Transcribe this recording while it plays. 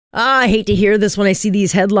I hate to hear this when I see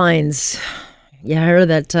these headlines. Yeah, I heard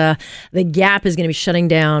that the Gap is going to be shutting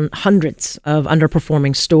down hundreds of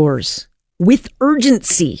underperforming stores with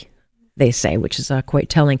urgency, they say, which is quite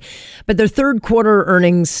telling. But their third quarter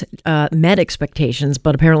earnings met expectations,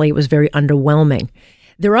 but apparently it was very underwhelming.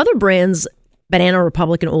 There are other brands, Banana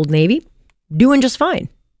Republic and Old Navy, doing just fine.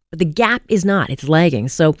 But the Gap is not. It's lagging.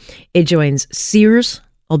 So it joins Sears,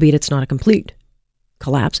 albeit it's not a complete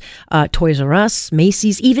collapse. Toys R Us,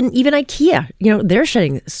 Macy's, even IKEA, they're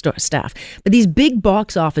shutting staff. But these big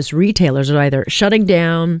box office retailers are either shutting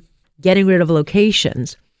down, getting rid of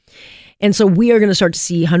locations. And so we are going to start to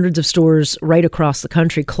see hundreds of stores right across the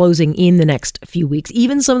country closing in the next few weeks,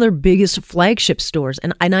 even some of their biggest flagship stores.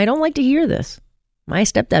 And I don't like to hear this. My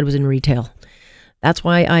stepdad was in retail. That's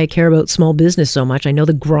why I care about small business so much. I know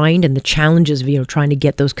the grind and the challenges of trying to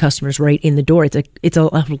get those customers right in the door. It's a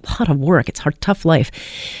lot of work. It's a tough life.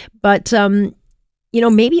 But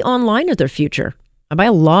maybe online is their future. I buy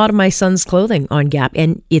a lot of my son's clothing on Gap,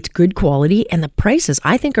 and it's good quality, and the prices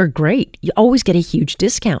I think are great. You always get a huge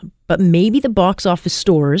discount. But maybe the box office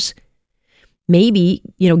stores, maybe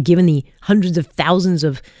given the hundreds of thousands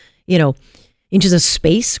of inches of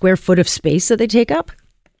space, square foot of space that they take up,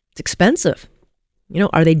 it's expensive.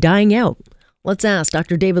 Are they dying out? Let's ask.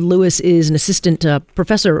 Dr. David Lewis is an assistant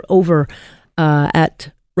professor over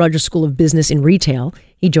at Rogers School of Business in Retail.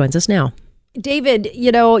 He joins us now. David,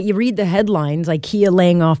 you read the headlines, IKEA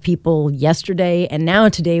laying off people yesterday, and now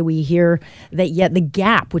today we hear that the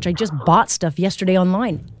Gap, which I just bought stuff yesterday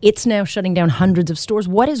online, it's now shutting down hundreds of stores.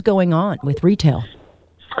 What is going on with retail?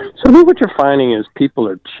 So I think what you're finding is people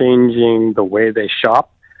are changing the way they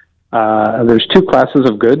shop. There's two classes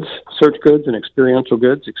of goods, search goods and experiential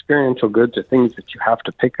goods. Experiential goods are things that you have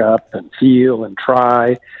to pick up and feel and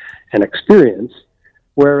try and experience,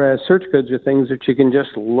 whereas search goods are things that you can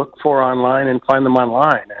just look for online and find them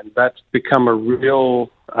online. And that's become a real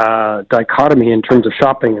dichotomy in terms of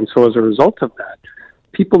shopping. And so as a result of that,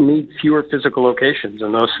 people need fewer physical locations,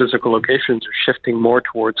 and those physical locations are shifting more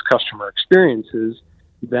towards customer experiences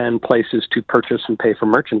than places to purchase and pay for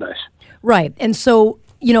merchandise. Right. And so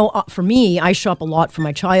for me, I shop a lot for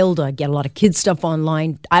my child. I get a lot of kids stuff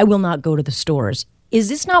online. I will not go to the stores. Is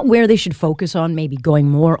this not where they should focus on, maybe going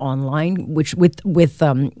more online, which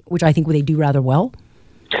I think they do rather well?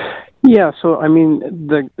 Yeah, so I mean,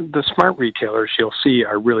 the smart retailers you'll see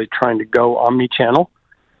are really trying to go omni-channel,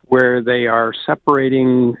 where they are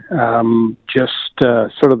separating just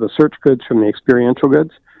sort of the search goods from the experiential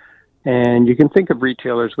goods. And you can think of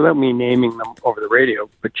retailers, without me naming them over the radio,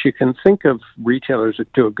 but you can think of retailers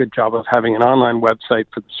that do a good job of having an online website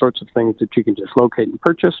for the sorts of things that you can just locate and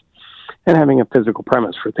purchase, and having a physical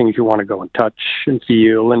premise for things you want to go and touch and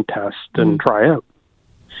feel and test and try out.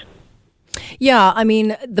 Yeah, I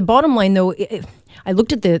mean, the bottom line, though, I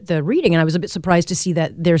looked at the reading, and I was a bit surprised to see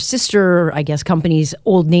that their sister, I guess, companies,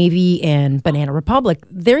 Old Navy and Banana Republic,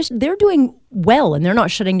 they're doing well, and they're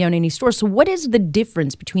not shutting down any stores. So what is the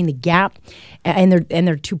difference between the Gap and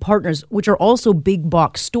their two partners, which are also big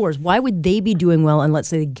box stores? Why would they be doing well and let's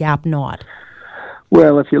say the Gap not?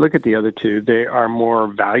 Well, if you look at the other two, they are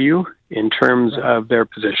more value in terms of their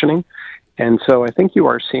positioning. And so I think you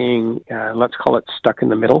are seeing, let's call it stuck in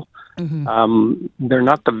the middle. Mm-hmm. They're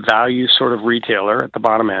not the value sort of retailer at the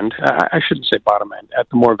bottom end. I shouldn't say bottom end, at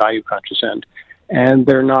the more value conscious end. And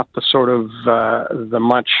they're not the sort of the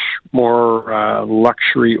much more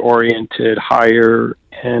luxury oriented, higher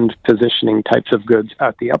end positioning types of goods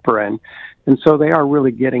at the upper end. And so they are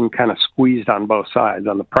really getting kind of squeezed on both sides.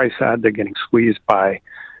 On the price side, they're getting squeezed by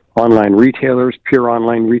online retailers, pure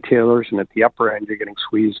online retailers. And at the upper end, you're getting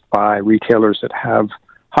squeezed by retailers that have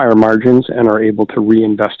higher margins and are able to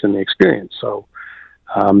reinvest in the experience. So,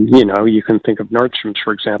 you can think of Nordstrom's,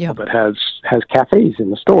 for example, that has cafes in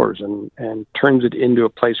the stores and turns it into a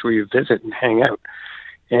place where you visit and hang out.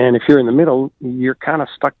 And if you're in the middle, you're kind of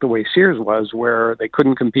stuck the way Sears was, where they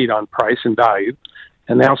couldn't compete on price and value,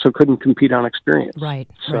 and they also couldn't compete on experience. Right.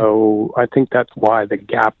 So I think that's why the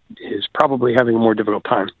Gap is probably having a more difficult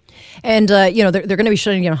time. And, they're going to be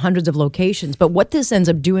shutting down hundreds of locations. But what this ends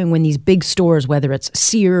up doing when these big stores, whether it's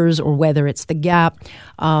Sears or whether it's the Gap,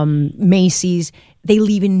 Macy's, they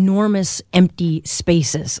leave enormous empty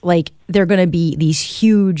spaces. Like, they're going to be these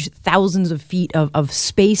huge thousands of feet of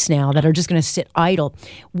space now that are just going to sit idle.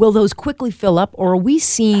 Will those quickly fill up, or are we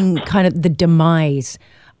seeing kind of the demise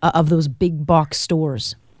of those big box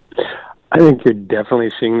stores? I think you're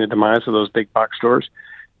definitely seeing the demise of those big box stores.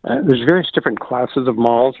 There's various different classes of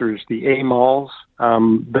malls. There's the A malls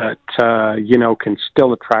that can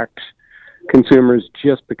still attract consumers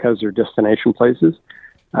just because they're destination places.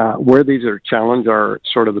 Where these are challenged are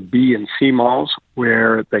sort of the B and C malls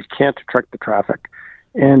where they can't attract the traffic.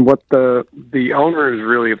 And what the owners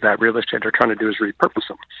really of that real estate are trying to do is repurpose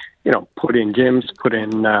them. Put in gyms, put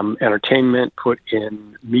in entertainment, put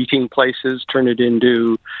in meeting places, turn it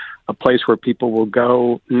into a place where people will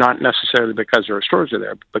go, not necessarily because there are stores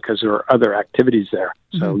there, but because there are other activities there.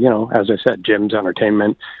 Mm-hmm. So, as I said, gyms,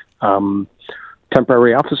 entertainment,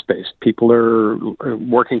 temporary office space. People are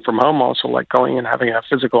working from home also like going and having a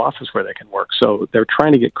physical office where they can work. So they're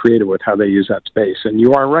trying to get creative with how they use that space. And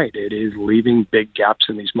you are right. It is leaving big gaps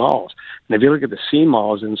in these malls. And if you look at the C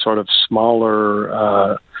malls in sort of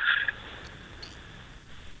smaller,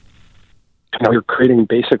 you're creating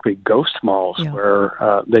basically ghost malls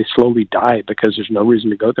where they slowly die because there's no reason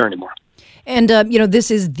to go there anymore. And, this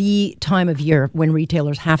is the time of year when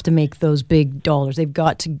retailers have to make those big dollars. They've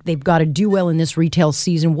got to do well in this retail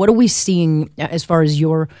season. What are we seeing as far as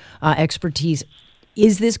your expertise?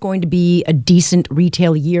 Is this going to be a decent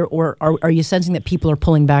retail year, or are you sensing that people are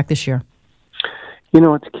pulling back this year?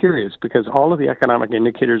 It's curious because all of the economic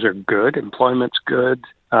indicators are good. Employment's good.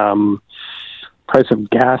 Price of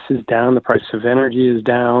gas is down. The price of energy is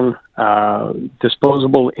down.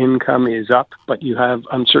 Disposable income is up, but you have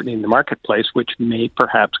uncertainty in the marketplace, which may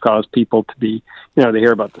perhaps cause people to be, they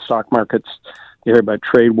hear about the stock markets, they hear about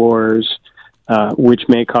trade wars, which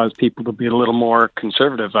may cause people to be a little more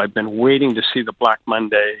conservative. I've been waiting to see the Black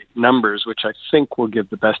Monday numbers, which I think will give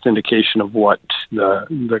the best indication of what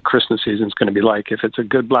the Christmas season is going to be like. If it's a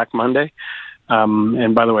good Black Monday,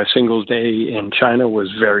 and by the way, Singles Day in China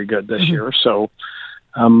was very good this year. So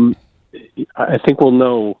I think we'll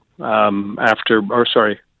know Black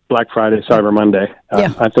Friday, Cyber Monday.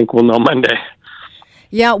 I think we'll know Monday.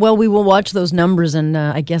 Yeah, well, we will watch those numbers, and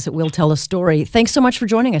I guess it will tell a story. Thanks so much for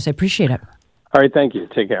joining us. I appreciate it. All right, thank you.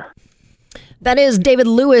 Take care. That is David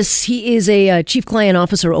Lewis. He is a Chief Client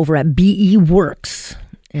Officer over at BE Works.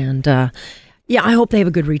 And I hope they have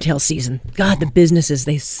a good retail season. God, the businesses,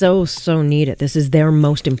 they so need it. This is their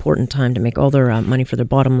most important time to make all their money for their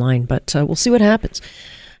bottom line. But we'll see what happens.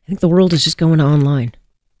 I think the world is just going online.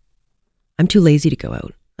 I'm too lazy to go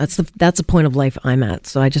out. That's the point of life I'm at.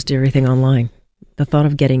 So I just do everything online. The thought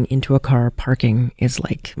of getting into a car parking is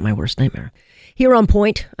like my worst nightmare. Here on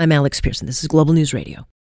Point, I'm Alex Pearson. This is Global News Radio.